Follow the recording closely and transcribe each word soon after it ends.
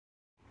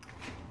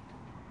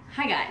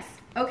Hi guys.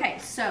 Okay,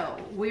 so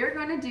we're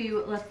going to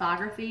do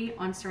lithography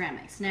on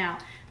ceramics. Now,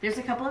 there's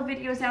a couple of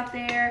videos out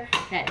there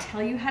that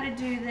tell you how to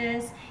do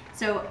this.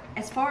 So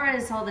as far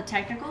as all the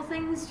technical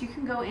things, you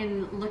can go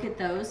and look at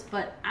those,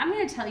 but I'm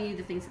going to tell you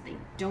the things that they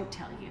don't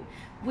tell you,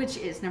 which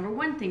is number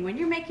one thing, when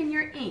you're making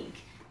your ink,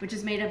 which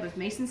is made up of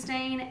mason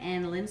stain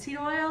and linseed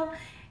oil,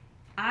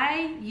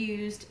 I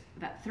used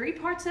about 3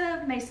 parts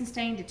of mason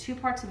stain to 2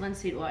 parts of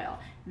linseed oil.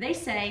 They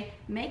say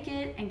make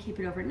it and keep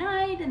it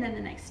overnight and then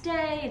the next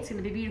day it's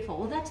going to be beautiful.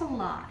 Well, that's a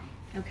lie.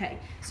 Okay,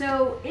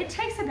 so it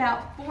takes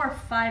about 4 or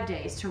 5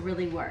 days to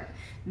really work.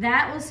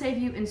 That will save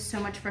you in so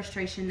much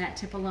frustration. That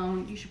tip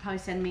alone, you should probably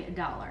send me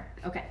 $1.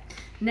 Okay,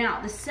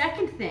 now the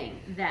second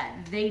thing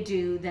that they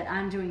do that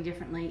I'm doing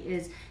differently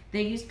is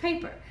they use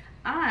paper.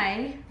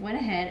 I went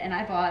ahead and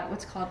I bought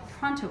what's called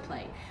pronto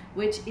plate,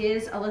 which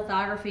is a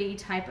lithography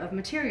type of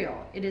material.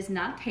 It is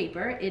not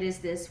paper. It is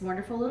this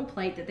wonderful little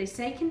plate that they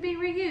say can be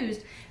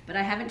reused, but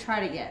I haven't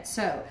tried it yet.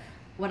 So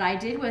what I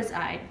did was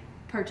I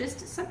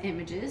purchased some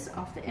images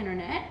off the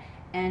internet,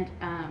 and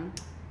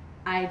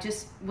I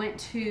just went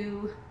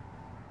to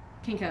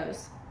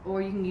Kinko's,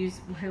 or you can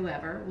use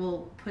whoever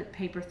will put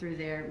paper through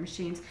their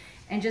machines,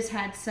 and just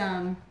had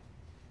some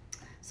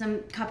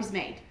copies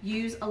made.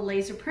 Use a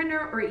laser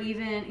printer, or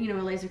even, you know,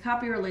 a laser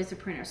copier or a laser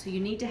printer. So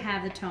you need to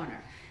have the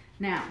toner.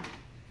 Now,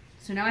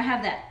 so now I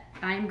have that.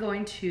 I'm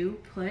going to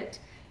put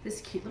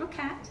this cute little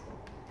cat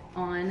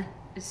on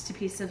just a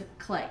piece of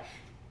clay.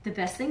 The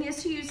best thing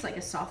is to use like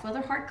a soft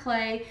leather hard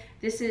clay.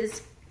 This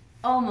is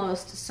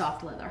almost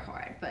soft leather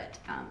hard, but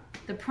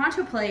the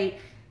pronto plate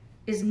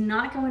is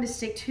not going to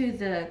stick to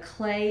the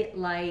clay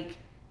like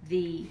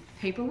the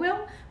paper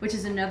will, which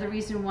is another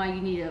reason why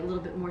you need a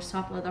little bit more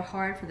soft leather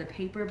hard for the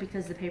paper,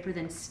 because the paper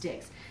then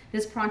sticks.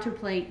 This pronto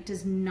plate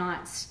does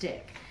not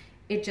stick.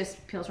 It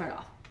just peels right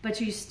off, but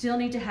you still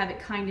need to have it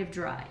kind of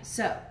dry.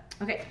 So,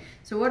 okay,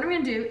 so what I'm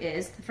gonna do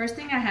is, the first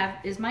thing I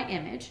have is my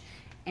image,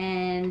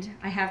 and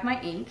I have my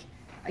ink,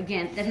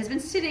 again, that has been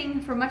sitting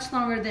for much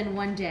longer than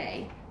 1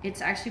 day.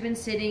 It's actually been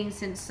sitting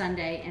since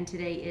Sunday, and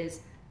today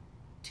is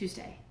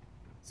Tuesday.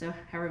 So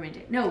however many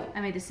days. No,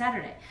 I made this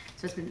Saturday.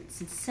 So it's been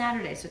since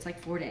Saturday, so it's like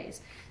 4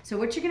 days. So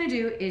what you're gonna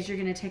do is you're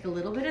gonna take a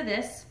little bit of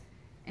this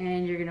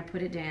and you're gonna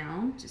put it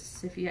down.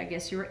 Just if you, I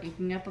guess you were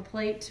inking up a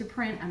plate to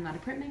print. I'm not a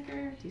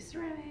printmaker, do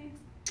ceramics.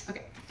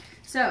 Okay,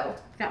 so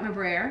I've got my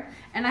brayer,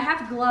 and I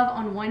have a glove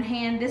on one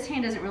hand. This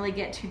hand doesn't really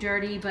get too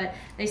dirty, but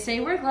they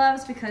say wear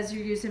gloves because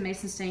you're using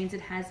mason stains.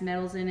 It has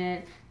metals in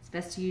it. It's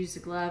best to use a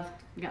glove.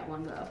 I got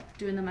one glove,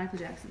 doing the Michael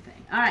Jackson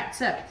thing. All right,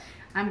 so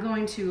I'm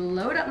going to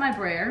load up my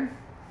brayer.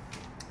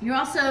 You're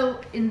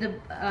also, in the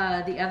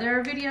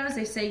other videos,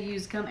 they say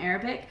use gum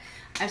arabic.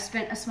 I've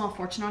spent a small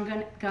fortune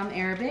on gum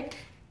arabic.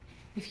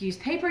 If you use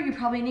paper, you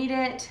probably need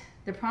it.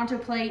 The pronto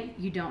plate,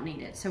 you don't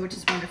need it, so which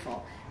is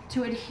wonderful.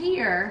 To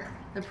adhere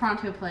the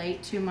pronto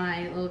plate to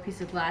my little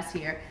piece of glass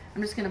here,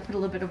 I'm just gonna put a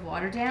little bit of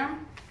water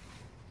down,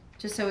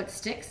 just so it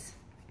sticks.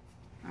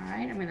 All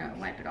right, I'm gonna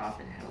wipe it off.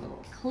 It had a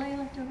little clay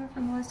left over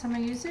from the last time I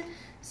used it.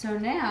 So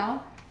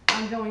now,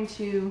 I'm going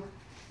to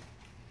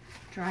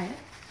dry it.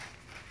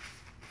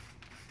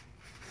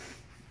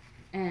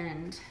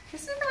 And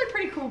this is a really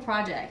pretty cool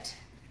project.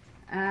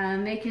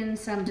 Making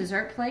some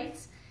dessert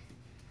plates,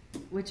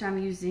 which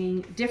I'm using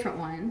different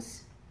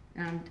ones,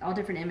 all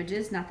different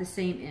images, not the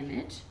same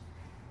image.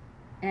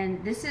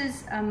 And this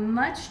is a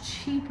much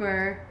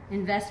cheaper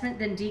investment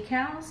than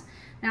decals.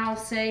 Now I'll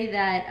say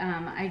that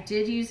I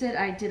did use it,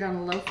 I did on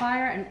a low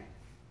fire, and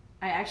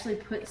I actually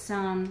put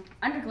some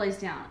underglaze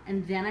down,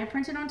 and then I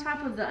printed on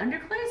top of the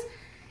underglaze.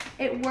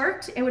 It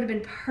worked. It would have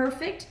been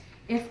perfect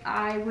if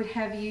I would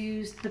have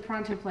used the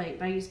pronto plate,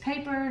 but I used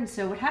paper. And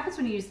so what happens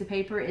when you use the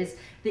paper is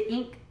the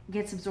ink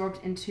gets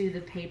absorbed into the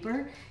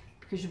paper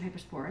because your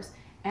paper's porous,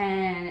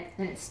 and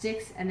then it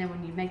sticks, and then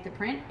when you make the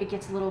print, it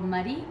gets a little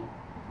muddy.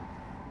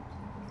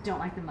 Don't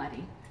like the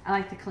muddy, I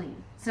like the clean.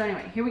 So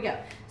anyway, here we go.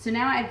 So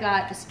now I've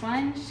got a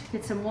sponge,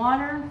 get some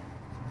water,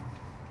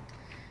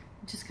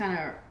 just kind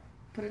of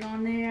put it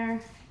on there,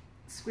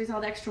 squeeze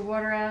all the extra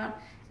water out,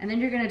 and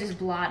then you're gonna just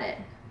blot it.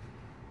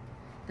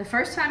 The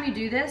first time you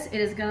do this, it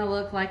is gonna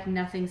look like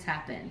nothing's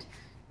happened.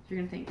 You're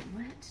gonna think,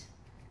 what?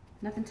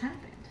 Nothing's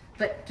happened.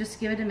 But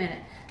just give it a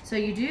minute. So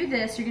you do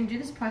this, you're gonna do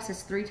this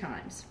process 3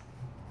 times.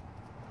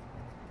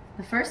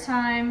 The first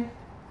time,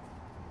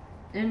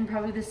 and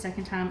probably the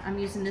second time, I'm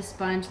using this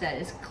sponge that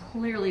has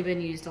clearly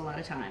been used a lot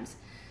of times.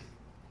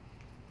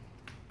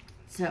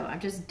 So I'm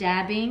just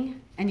dabbing,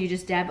 and you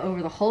just dab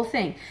over the whole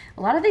thing.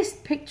 A lot of these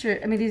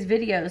these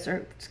videos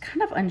are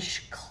kind of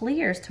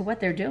unclear as to what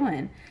they're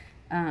doing.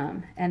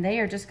 And they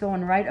are just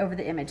going right over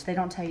the image. They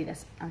don't tell you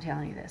this, I'm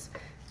telling you this.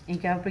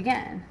 Ink up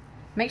again.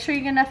 Make sure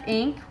you get enough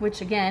ink,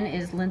 which again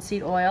is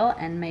linseed oil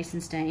and mason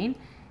stain.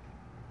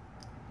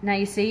 Now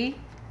you see,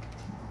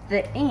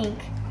 the ink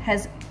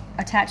has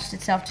attached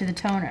itself to the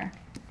toner.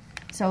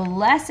 So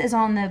less is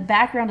on the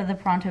background of the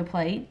pronto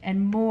plate and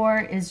more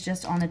is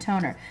just on the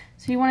toner.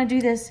 So you wanna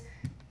do this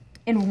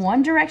in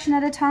one direction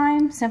at a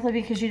time, simply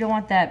because you don't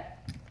want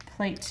that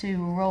plate to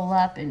roll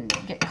up and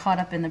get caught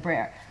up in the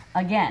brayer.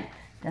 Again,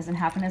 Doesn't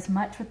happen as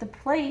much with the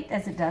plate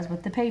as it does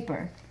with the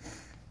paper.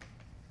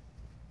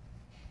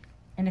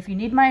 And if you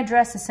need my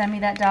address to send me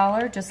that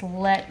dollar, just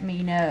let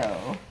me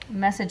know.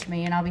 Message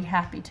me and I'll be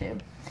happy to.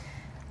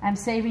 I'm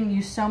saving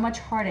you so much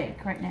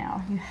heartache right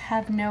now. You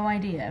have no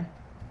idea.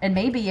 And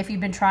maybe if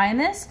you've been trying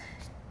this,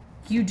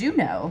 you do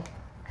know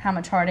how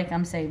much heartache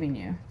I'm saving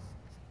you.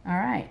 All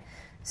right,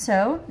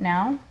 so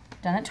now,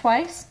 done it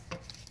twice.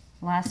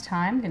 Last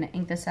time, I'm gonna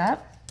ink this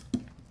up.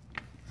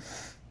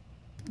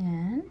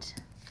 And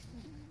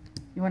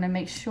you wanna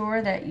make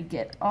sure that you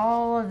get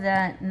all of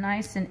that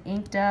nice and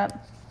inked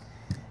up.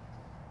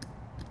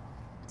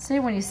 See,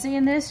 when you're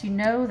seeing this, you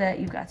know that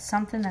you've got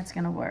something that's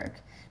gonna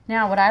work.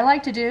 Now, what I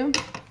like to do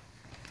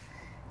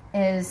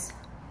is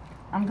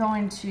I'm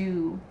going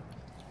to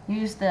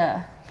use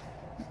the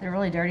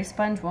really dirty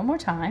sponge one more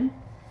time.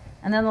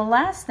 And then the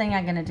last thing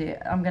I'm gonna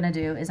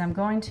do is I'm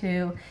going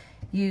to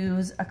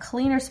use a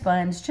cleaner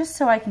sponge just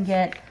so I can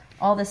get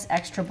all this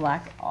extra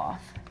black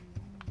off.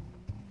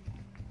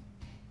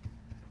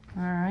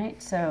 All right,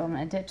 so I'm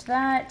gonna ditch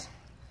that.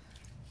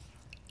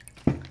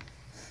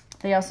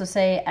 They also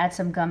say add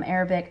some gum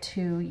arabic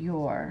to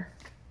your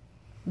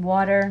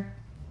water.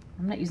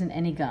 I'm not using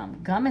any gum.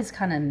 Gum is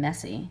kind of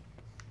messy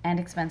and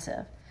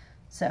expensive.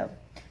 So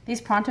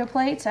these pronto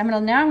plates, now I'm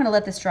gonna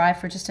let this dry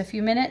for just a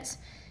few minutes,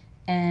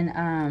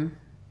 and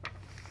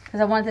because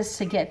I want this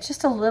to get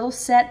just a little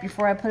set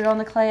before I put it on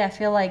the clay. I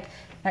feel like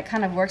that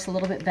kind of works a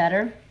little bit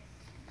better.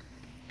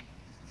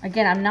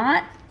 Again, I'm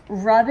not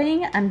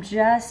rubbing, I'm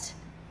just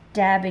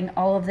dabbing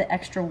all of the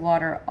extra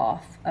water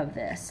off of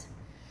this.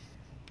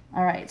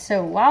 All right,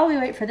 so while we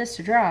wait for this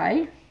to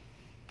dry,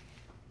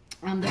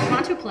 the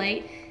pronto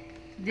plate,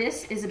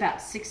 this is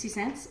about 60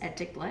 cents at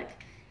Dick Blick,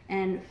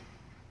 and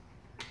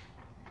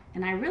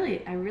I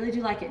really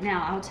do like it.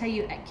 Now, I'll tell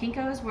you, at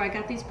Kinko's where I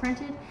got these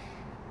printed,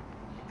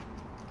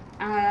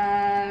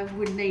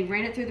 when they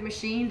ran it through the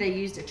machine, they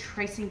used a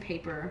tracing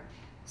paper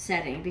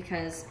setting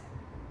because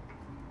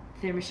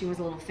their machine was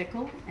a little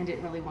fickle and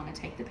didn't really want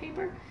to take the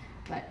paper,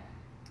 but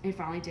it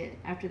finally did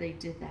after they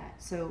did that.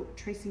 So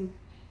tracing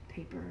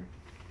paper.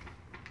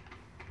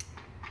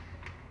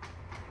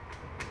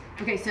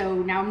 Okay, so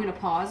now I'm gonna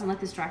pause and let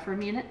this dry for a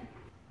minute.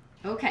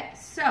 Okay,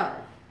 so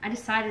I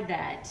decided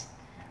that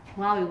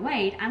while we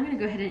wait, I'm gonna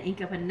go ahead and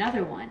ink up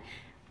another one.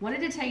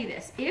 Wanted to tell you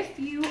this, if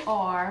you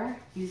are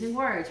using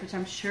words, which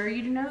I'm sure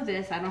you know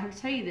this, I don't have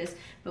to tell you this,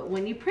 but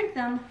when you print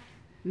them,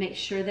 make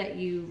sure that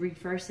you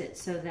reverse it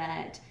so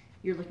that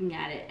you're looking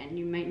at it and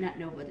you might not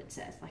know what it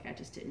says, like I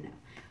just didn't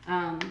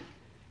know.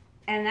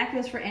 And that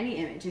goes for any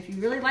image. If you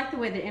really like the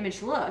way the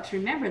image looks,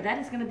 remember that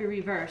is gonna be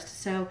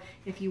reversed. So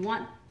if you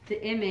want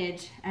the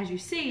image as you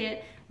see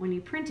it, when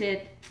you print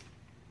it,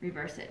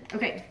 reverse it.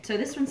 Okay, so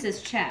this one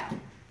says ciao,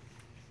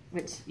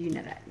 which you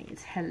know that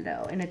means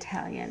hello in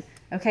Italian.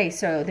 Okay,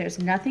 so there's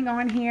nothing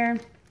on here.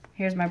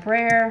 Here's my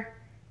brayer.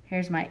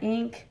 Here's my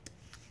ink.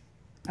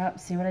 Oh,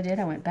 see what I did?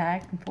 I went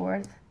back and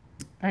forth.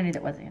 But I knew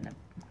that wasn't gonna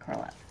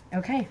curl up.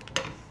 Okay.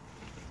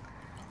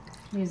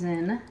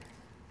 Using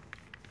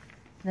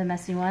the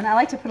messy one. I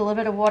like to put a little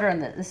bit of water on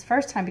this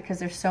first time because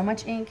there's so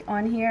much ink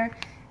on here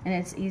and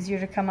it's easier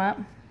to come up.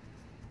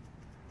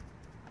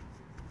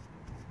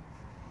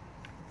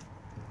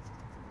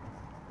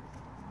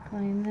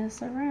 Clean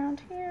this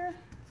around here.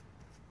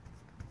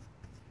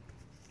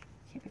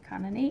 Keep it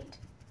kind of neat.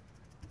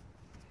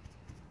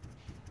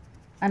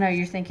 I know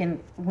you're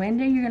thinking,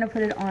 when are you going to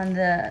put it on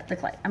the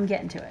clay? I'm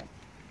getting to it.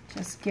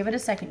 Just give it a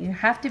second. You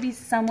have to be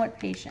somewhat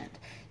patient.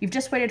 You've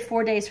just waited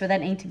 4 days for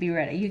that ink to be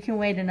ready. You can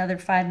wait another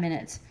 5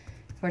 minutes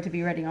for it to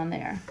be ready on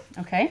there.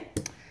 Okay?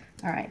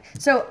 All right.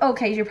 So,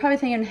 okay, you're probably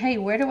thinking, hey,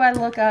 where do I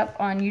look up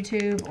on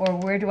YouTube, or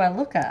where do I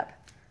look up?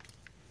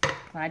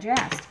 Glad you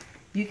asked.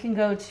 You can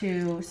go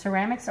to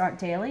Ceramics Art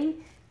Daily.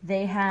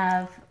 They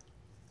have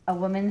a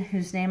woman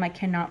whose name I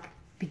cannot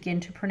begin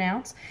to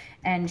pronounce,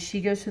 and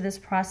she goes through this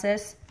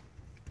process.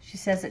 She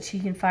says that she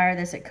can fire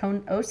this at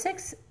cone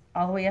 06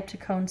 all the way up to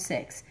cone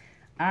 6.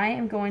 I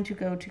am going to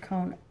go to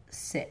cone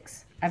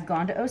 6. I've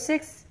gone to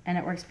 06 and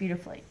it works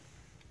beautifully.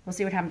 We'll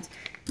see what happens.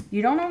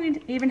 You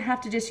don't even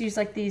have to just use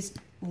like these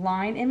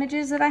line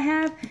images that I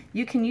have.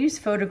 You can use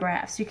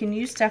photographs. You can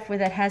use stuff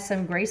that has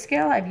some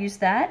grayscale. I've used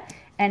that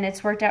and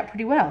it's worked out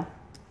pretty well.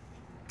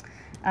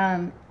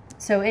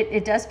 So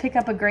it does pick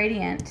up a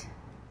gradient.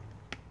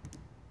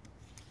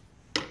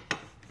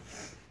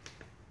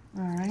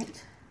 All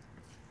right.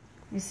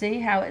 You see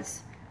how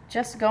it's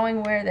just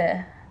going where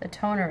the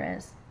toner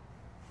is.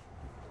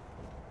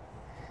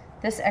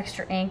 This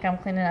extra ink I'm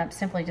cleaning up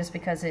simply just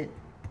because it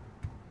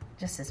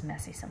just is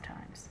messy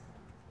sometimes.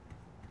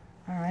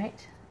 All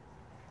right.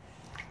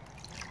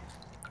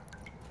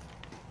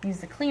 Use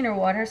the cleaner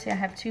water. See, I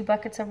have 2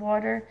 buckets of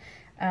water.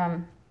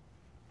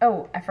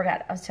 Oh, I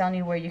forgot. I was telling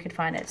you where you could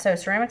find it. So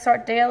Ceramics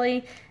Art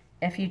Daily,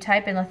 if you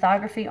type in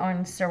lithography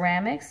on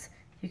ceramics,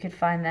 you could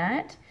find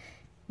that.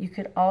 You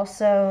could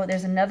also,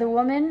 there's another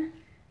woman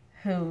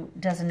who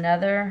does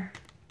another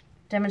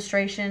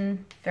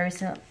demonstration very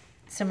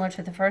similar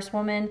to the first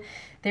woman.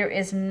 There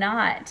is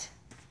not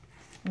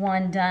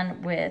one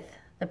done with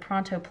the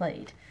pronto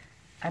plate.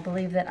 I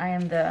believe that I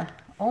am the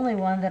only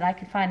one that I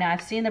could find. Now,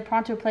 I've seen the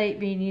pronto plate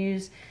being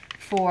used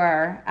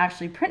for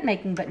actually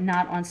printmaking, but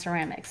not on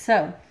ceramics.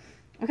 So,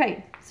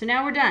 okay, so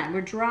now we're done.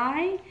 We're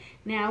dry.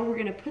 Now we're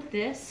gonna put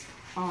this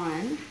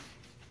on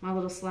my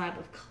little slab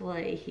of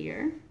clay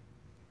here.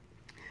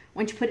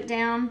 Once you put it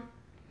down,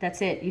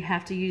 that's it. You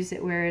have to use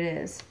it where it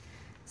is.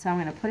 So I'm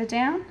gonna put it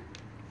down.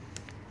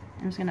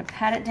 I'm just gonna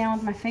pat it down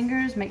with my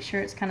fingers, make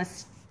sure it's kind of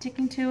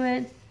sticking to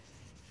it.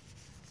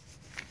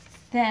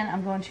 Then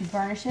I'm going to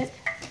burnish it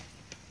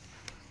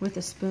with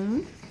a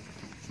spoon.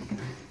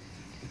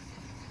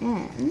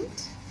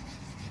 And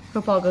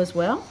hope all goes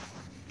well.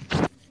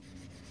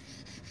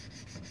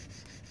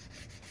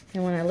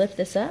 And when I lift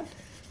this up,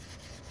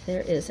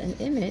 there is an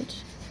image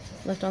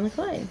left on the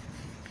clay.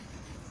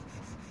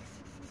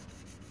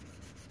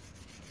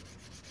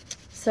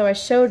 So I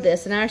showed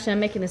this, and actually I'm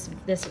making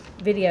this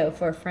video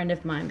for a friend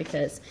of mine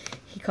because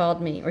he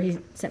called me, or he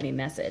sent me a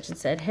message and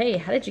said, hey,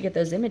 how did you get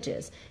those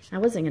images? I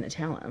wasn't going to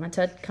tell him. I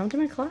said, come to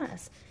my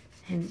class.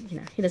 And, you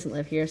know, he doesn't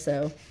live here,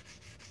 so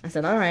I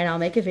said, all right, I'll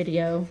make a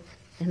video,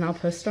 and I'll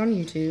post it on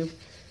YouTube.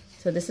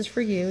 So this is for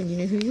you, and you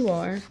know who you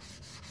are.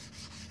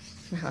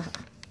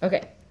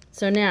 Okay,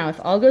 so now, if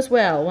all goes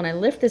well, when I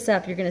lift this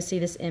up, you're going to see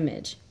this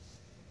image.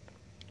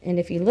 And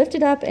if you lift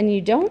it up and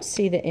you don't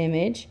see the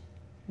image,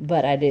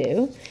 but I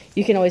do,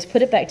 you can always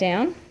put it back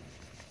down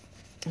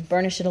and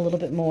burnish it a little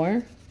bit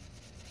more.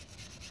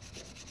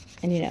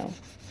 And you know,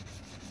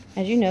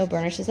 as you know,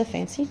 burnish is a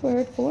fancy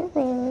word for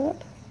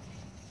rub.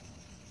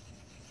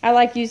 I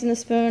like using the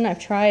spoon. I've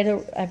tried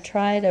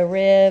a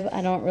rib.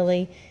 I don't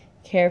really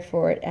care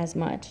for it as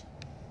much.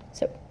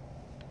 So,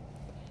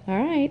 all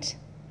right,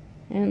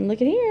 and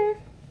look at here.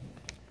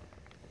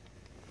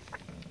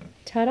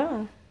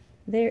 Ta-da!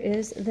 There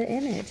is the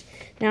image.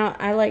 Now,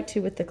 I like to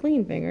with the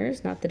clean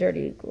fingers, not the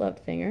dirty gloved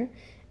finger,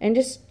 and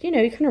just, you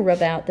know, you kind of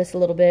rub out this a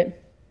little bit.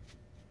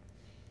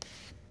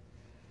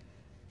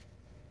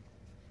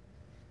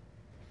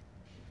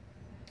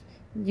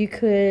 You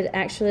could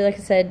actually, like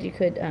I said, you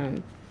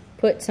could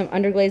put some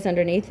underglaze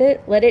underneath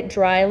it. Let it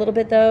dry a little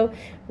bit though.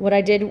 What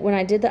I did when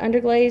I did the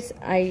underglaze,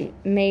 I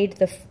made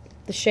the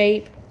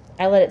shape.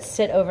 I let it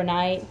sit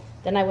overnight.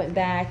 Then I went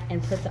back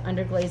and put the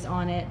underglaze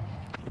on it.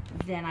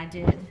 Then I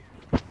did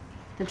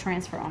the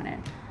transfer on it.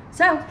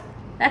 So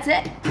that's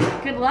it.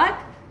 Good luck.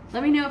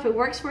 Let me know if it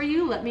works for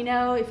you. Let me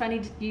know if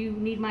you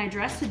need my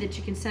address so that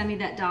you can send me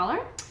that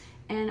 $1.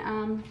 And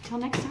until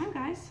next time,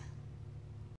 guys.